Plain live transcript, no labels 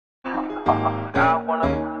I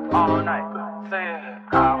wanna all night. Say it.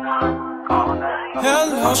 I wanna all night.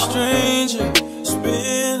 Hello, stranger. It's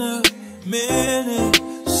been a minute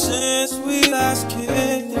since we last kicked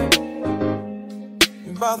it.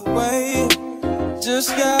 And by the way,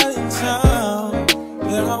 just got in town,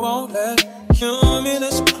 and I won't let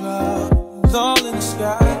cumulus clouds all in the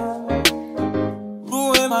sky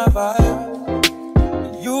ruin my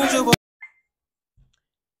vibe. Usual.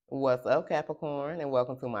 What's up, Capricorn, and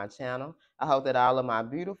welcome to my channel. I hope that all of my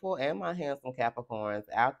beautiful and my handsome Capricorns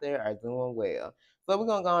out there are doing well. So we're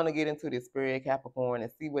going to go on and get into this spirit, Capricorn,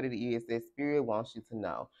 and see what it is that spirit wants you to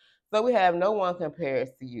know. So we have no one compares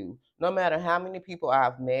to you. No matter how many people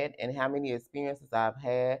I've met and how many experiences I've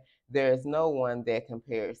had, there is no one that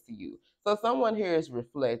compares to you. So someone here is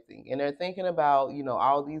reflecting, and they're thinking about,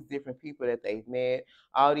 all these different people that they've met,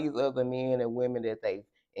 all these other men and women that they've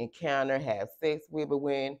encounter, have sex with, but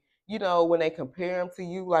when they compare them to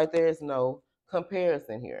you, like there's no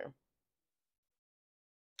comparison here.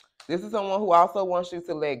 This is someone who also wants you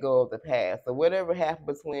to let go of the past. So whatever happened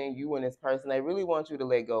between you and this person, they really want you to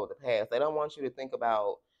let go of the past. They don't want you to think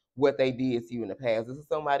about what they did to you in the past. This is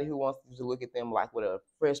somebody who wants you to look at them like with a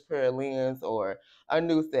fresh pair of lens or a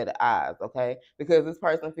new set of eyes, okay? Because this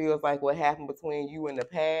person feels like what happened between you and the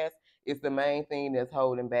past is the main thing that's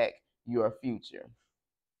holding back your future.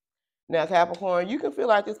 Now, Capricorn, you can feel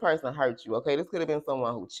like this person hurt you, okay? This could have been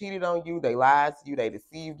someone who cheated on you, they lied to you, they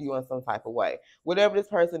deceived you in some type of way. Whatever this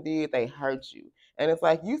person did, they hurt you. And it's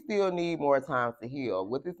like you still need more time to heal.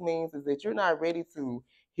 What this means is that you're not ready to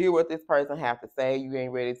hear what this person have to say. You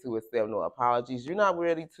ain't ready to accept no apologies. You're not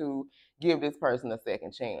ready to give this person a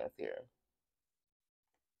second chance here.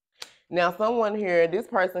 Now, someone here, this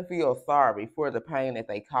person feels sorry for the pain that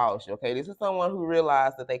they caused you, okay? This is someone who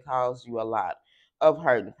realized that they caused you a lot of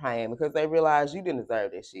hurt and pain because they realized you didn't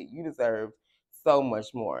deserve this shit. You deserved so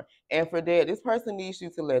much more. And for that, this person needs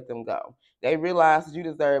you to let them go. They realize that you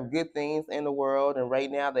deserve good things in the world, and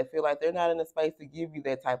right now they feel like they're not in a space to give you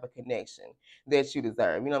that type of connection that you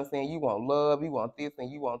deserve. You know what I'm saying? You want love, you want this,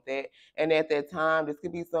 and you want that. And at that time, this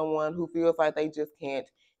could be someone who feels like they just can't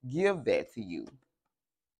give that to you.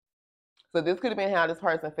 So this could have been how this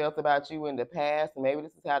person felt about you in the past, and maybe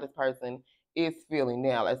this is how this person is feeling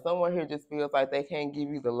now. Like someone here just feels like they can't give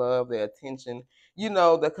you the love, the attention,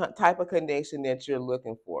 the type of connection that you're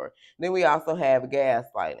looking for. Then we also have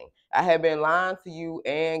gaslighting. I have been lying to you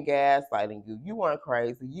and gaslighting you. You weren't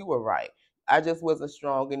crazy. You were right. I just wasn't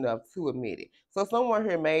strong enough to admit it. So someone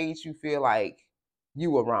here made you feel like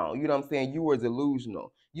you were wrong. You know what I'm saying? You were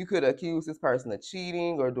delusional. You could accuse this person of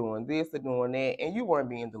cheating or doing this or doing that, and you weren't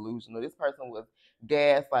being delusional. This person was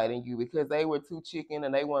gaslighting you because they were too chicken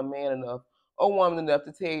and they weren't man enough or woman enough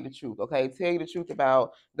to tell you the truth, okay? Tell you the truth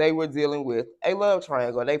about they were dealing with a love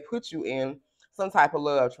triangle. They put you in some type of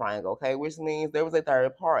love triangle, okay? Which means there was a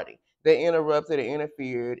third party that interrupted or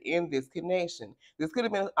interfered in this connection. This could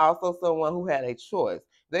have been also someone who had a choice.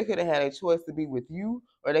 They could have had a choice to be with you,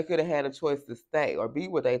 or they could have had a choice to stay or be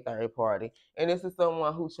with a third party. And this is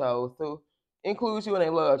someone who chose to include you in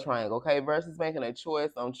a love triangle, okay? Versus making a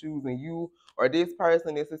choice on choosing you or this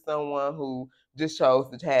person. This is someone who just chose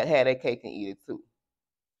to have their cake and eat it too.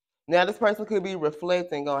 Now, this person could be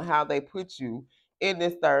reflecting on how they put you in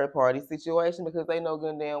this third party situation because they know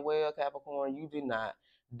good and damn well, Capricorn, you did not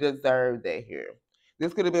deserve that here.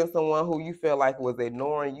 This could have been someone who you feel like was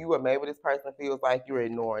ignoring you, or maybe this person feels like you're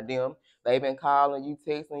ignoring them. They've been calling you,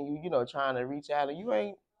 texting you, trying to reach out, and you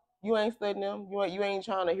ain't studying them. You ain't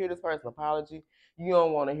trying to hear this person's apology. You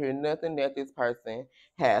don't want to hear nothing that this person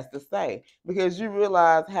has to say because you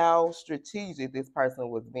realize how strategic this person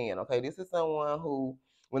was being. Okay, this is someone who,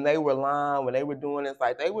 when they were lying, when they were doing this,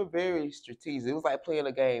 like they were very strategic. It was like playing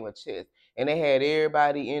a game of chess, and they had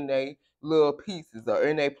everybody in their little pieces or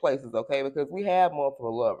in their places, okay? Because we have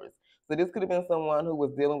multiple lovers. So this could have been someone who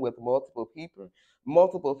was dealing with multiple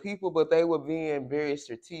people, but they were being very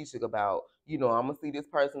strategic about, I'm gonna see this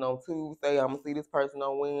person on Tuesday, I'm gonna see this person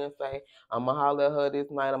on Wednesday, I'm gonna holler at her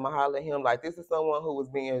this night, I'm gonna holler at him. Like this is someone who was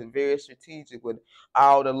being very strategic with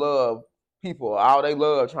all the love people, all they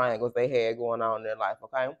love triangles they had going on in their life,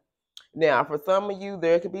 okay? Now, for some of you,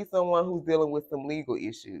 there could be someone who's dealing with some legal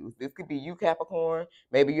issues. This could be you, Capricorn.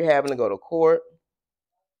 Maybe you're having to go to court.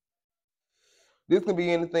 This could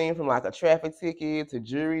be anything from like a traffic ticket to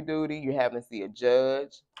jury duty. You're having to see a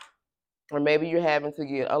judge. Or maybe you're having to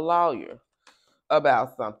get a lawyer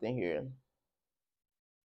about something here.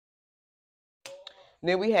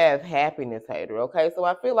 Then we have happiness hater, okay? So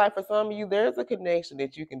I feel like for some of you, there's a connection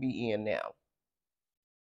that you can be in now.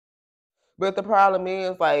 But the problem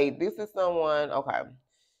is, like, this is someone, okay.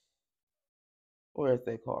 Where's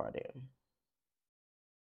that card in?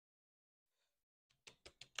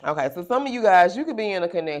 Okay, so some of you guys, you could be in a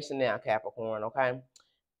connection now, Capricorn, okay?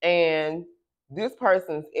 And this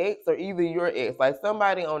person's ex or either your ex, like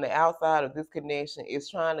somebody on the outside of this connection is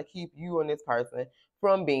trying to keep you and this person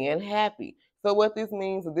from being happy. So what this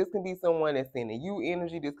means is this can be someone that's sending you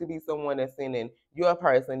energy. This could be someone that's sending your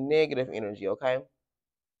person negative energy, okay?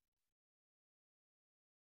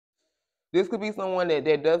 This could be someone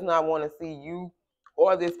that does not want to see you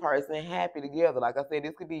or this person happy together. Like I said,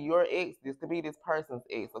 this could be your ex. This could be this person's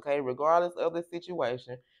ex, okay? Regardless of the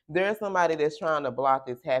situation, there's somebody that's trying to block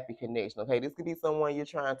this happy connection, okay? This could be someone you're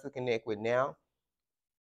trying to connect with now.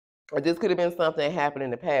 Or this could have been something that happened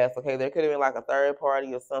in the past, okay? There could have been like a third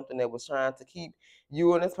party or something that was trying to keep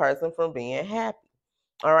you and this person from being happy.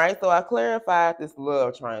 All right, so I clarified this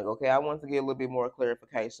love triangle, okay? I want to get a little bit more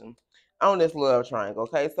clarification on this love triangle,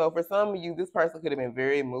 okay? So for some of you, this person could have been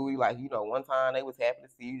very moody, like, one time they was happy to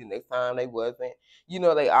see you, the next time they wasn't.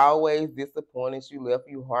 They always disappointed you, left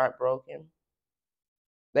you heartbroken.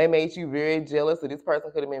 They made you very jealous, so this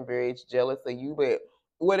person could have been very jealous of you, but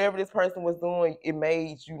whatever this person was doing, it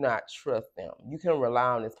made you not trust them. You can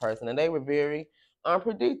rely on this person, and they were very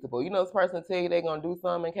unpredictable. This person tell you they're gonna do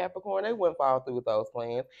something in Capricorn, they wouldn't follow through with those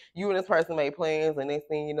plans. You and this person made plans, and next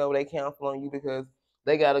thing you know, they cancel on you because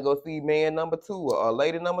they gotta go see man number 2 or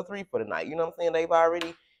lady number 3 for the night. You know what I'm saying? They've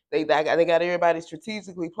already they got everybody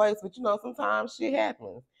strategically placed, but sometimes shit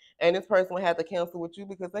happens, and this person would have to cancel with you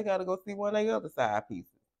because they gotta go see one of the other side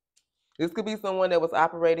pieces. This could be someone that was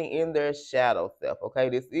operating in their shadow self, okay?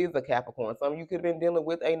 This is a Capricorn. Some of you could have been dealing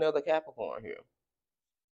with another Capricorn here.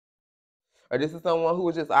 Or this is someone who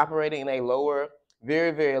was just operating in a lower,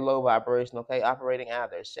 very, very low vibration, okay? Operating out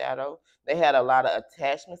of their shadow. They had a lot of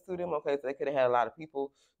attachments to them, okay? So they could have had a lot of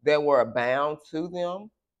people that were bound to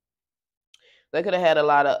them. They could have had a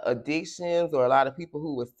lot of addictions or a lot of people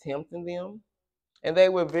who was tempting them. And they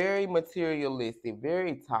were very materialistic,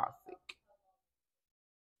 very toxic.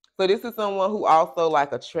 So this is someone who also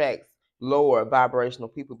like attracts lower vibrational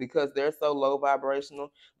people because they're so low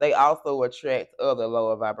vibrational. They also attract other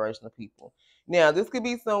lower vibrational people. Now, this could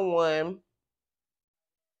be someone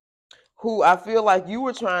who I feel like you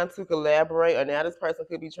were trying to collaborate, or now this person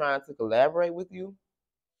could be trying to collaborate with you.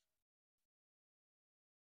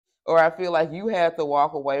 Or I feel like you had to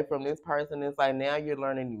walk away from this person. It's like now you're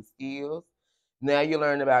learning new skills. Now you're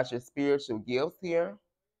learning about your spiritual gifts here.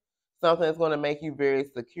 Something that's going to make you very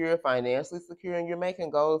secure, financially secure, and you're making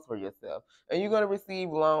goals for yourself. And you're going to receive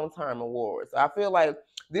long-term awards. So I feel like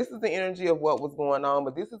this is the energy of what was going on,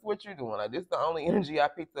 but this is what you're doing. Like, this is the only energy I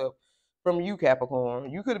picked up from you, Capricorn.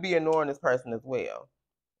 You could be ignoring this person as well.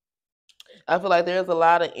 I feel like there's a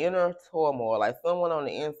lot of inner turmoil. Like someone on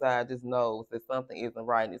the inside just knows that something isn't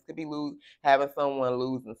right. And this could be having someone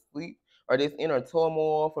losing sleep or this inner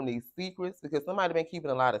turmoil from these secrets because somebody been keeping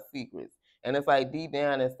a lot of secrets. And it's like deep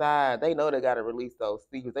down inside, they know they got to release those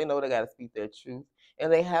secrets. They know they got to speak their truth.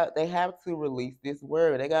 And they have to release this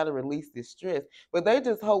word. They got to release this stress. But they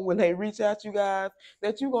just hope when they reach out, you guys,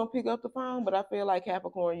 that you're going to pick up the phone. But I feel like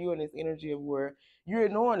Capricorn, you're in this energy of where you're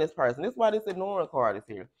ignoring this person. This is why this ignoring card is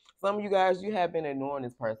here. Some of you guys, you have been ignoring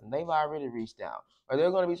this person. They've already reached out, or they're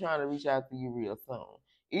going to be trying to reach out to you real soon.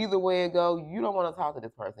 Either way it goes, you don't want to talk to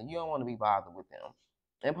this person. You don't want to be bothered with them.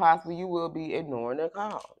 And possibly you will be ignoring their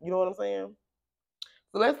call. You know what I'm saying?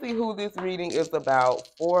 So let's see who this reading is about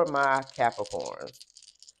for my Capricorns.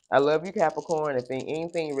 I love you, Capricorn. If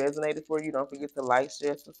anything resonated for you, don't forget to like,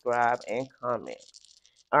 share, subscribe, and comment.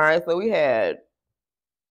 All right, so we have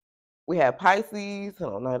Pisces.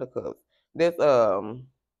 Hold on, Knight of Cups. This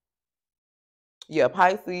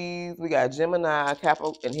Pisces, we got Gemini,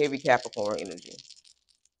 and heavy Capricorn energy.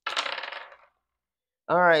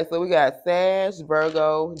 All right, so we got Sag,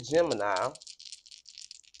 Virgo, Gemini.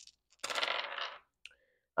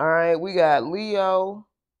 All right, we got Leo,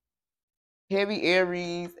 heavy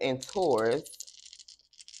Aries, and Taurus.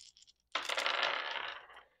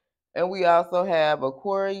 And we also have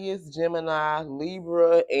Aquarius, Gemini,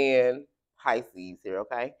 Libra, and Pisces here,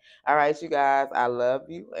 okay? All right, you guys, I love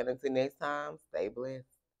you. And until next time, stay blessed.